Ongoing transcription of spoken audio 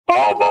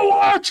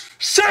Overwatch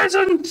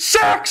Season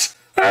 6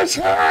 is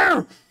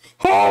here!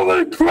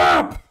 Holy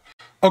crap!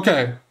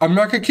 Okay, I'm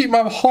not gonna keep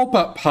my hope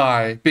up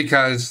high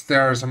because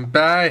there's some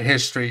bad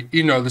history.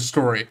 You know the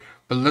story.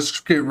 But let's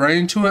get right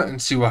into it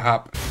and see what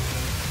happens.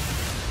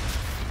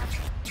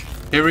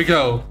 Here we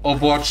go.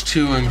 Overwatch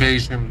 2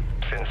 Invasion.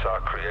 Since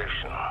our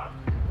creation,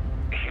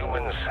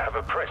 humans have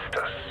oppressed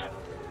us.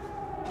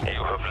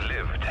 You have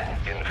lived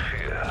in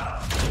fear.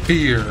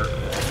 Fear.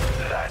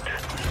 That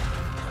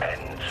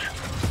ends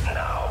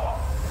now.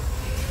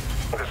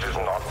 This is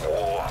not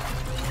war.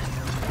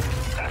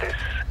 This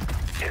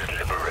is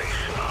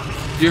liberation.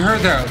 You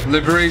heard that.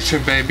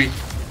 Liberation, baby.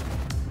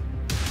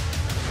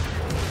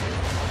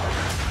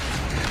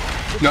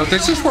 Now,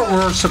 this is what we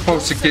were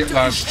supposed to get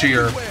last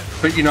year.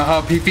 But you know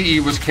how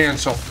PvE was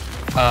canceled.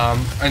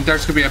 And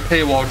there's going to be a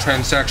paywall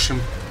transaction.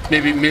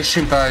 Maybe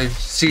mission by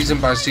season.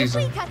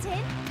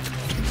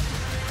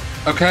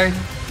 Okay?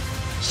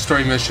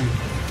 Story mission.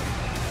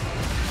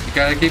 You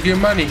gotta give you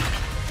money.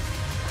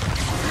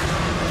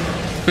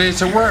 But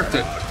it's worth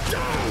it.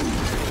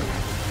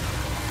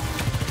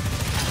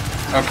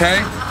 Okay?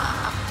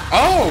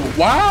 Oh,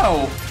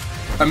 wow!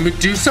 A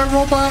Medusa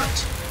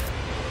robot?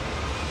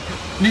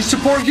 New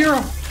support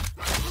hero?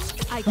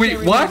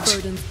 Wait, what?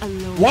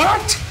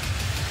 What?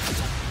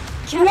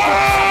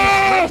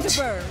 What?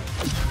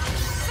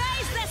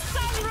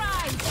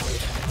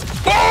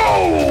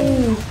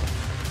 Oh!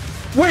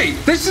 Wait,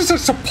 this is a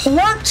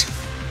support?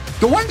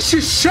 The one she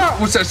shot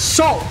was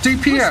assault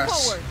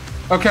DPS.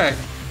 Okay,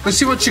 let's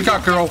see what you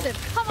got, girl.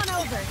 Come on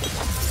over.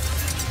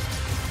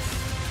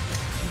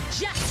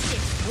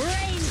 Justice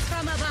reigns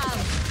from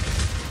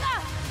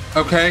above.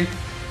 Okay,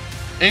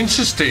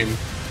 interesting.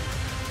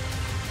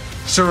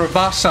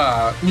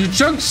 Surabasa, New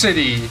Junk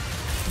City,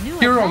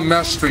 Hero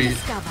Mastery,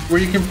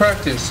 where you can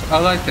practice. I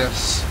like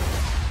this.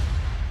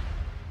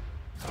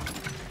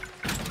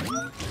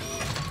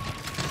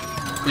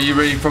 Are you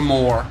ready for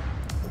more?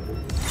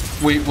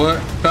 Wait,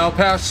 what? Battle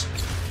Pass?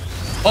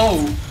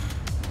 Oh!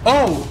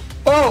 Oh!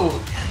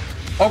 Oh!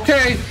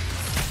 Okay!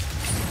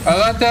 I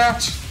like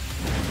that.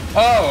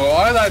 Oh,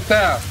 I like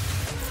that.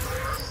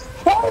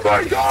 Oh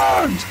my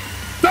god!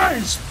 That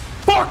is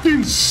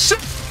fucking sick!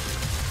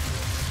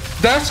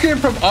 That skin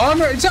from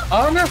Honor? Is that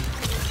Honor?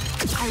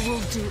 I will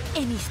do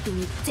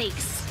anything it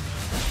takes.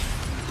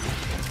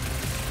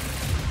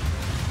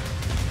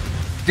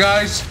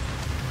 Guys,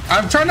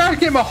 I'm trying not to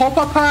get my hope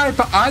up high,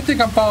 but I think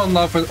I'm falling in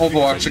love with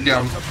Overwatch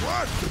again.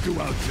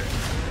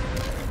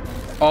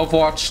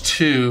 Overwatch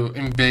 2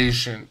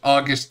 Invasion,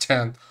 August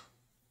 10th.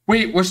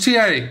 Wait, what's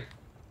TA?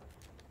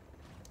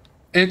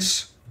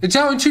 It's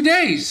out in 2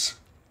 days.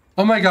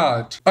 Oh my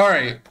god.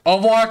 Alright,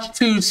 Overwatch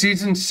 2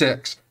 Season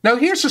 6. Now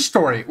here's the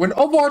story. When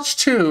Overwatch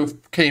 2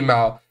 came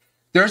out,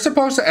 they're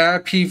supposed to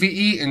add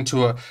PvE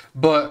into it,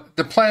 but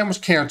the plan was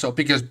canceled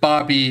because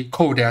Bobby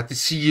Kodak, the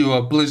CEO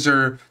of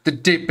Blizzard, the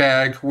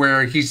dickbag,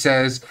 where he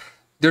says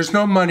there's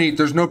no money,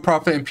 there's no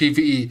profit in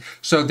PvE.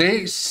 So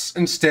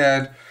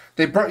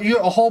they brought you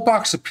a whole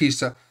box of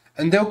pizza,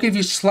 and they'll give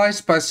you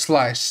slice by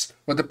slice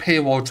with a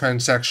paywall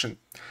transaction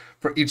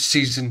for each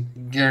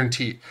season,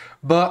 guaranteed.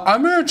 But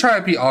I'm going to try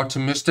to be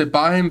optimistic, but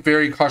I am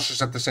very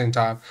cautious at the same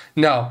time.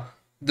 Now,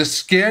 the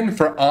skin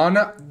for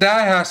Ana,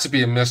 that has to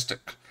be a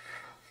mystic.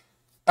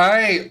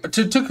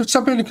 To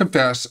something to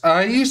confess,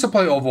 I used to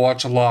play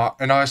Overwatch a lot,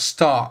 and I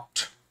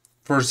stopped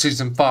for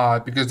Season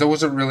 5 because there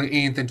wasn't really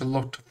anything to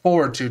look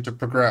forward to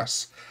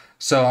progress.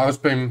 So I was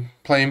been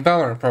playing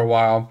Valorant for a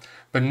while.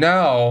 But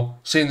now,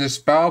 seeing this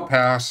Battle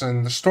Pass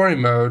and the story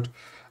mode,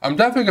 I'm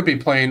definitely going to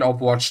be playing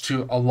Overwatch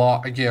 2 a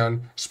lot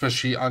again,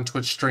 especially on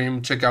Twitch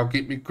stream. Check out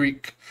Get Me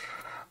Greek.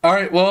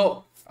 Alright,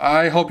 well,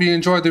 I hope you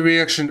enjoyed the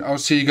reaction. I'll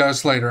see you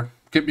guys later.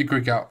 Get Me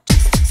Greek out.